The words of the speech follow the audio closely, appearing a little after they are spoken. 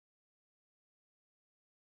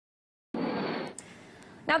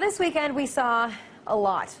Now, this weekend, we saw a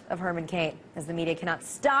lot of Herman Cain, as the media cannot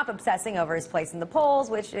stop obsessing over his place in the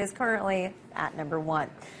polls, which is currently at #1.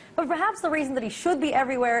 But perhaps the reason that he should be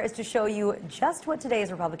everywhere is to show you just what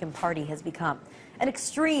today's Republican Party has become, an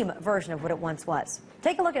extreme version of what it once was.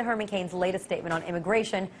 Take a look at Herman Cain's latest statement on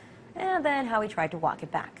immigration, and then how he tried to walk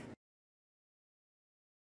it back.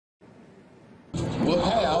 We'll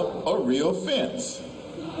have a real fence,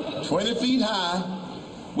 20 feet high,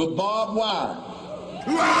 with barbed wire.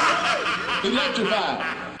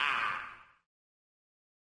 Electrified.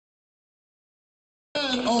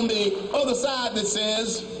 And on the other side that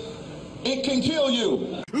says, it can kill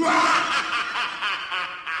you.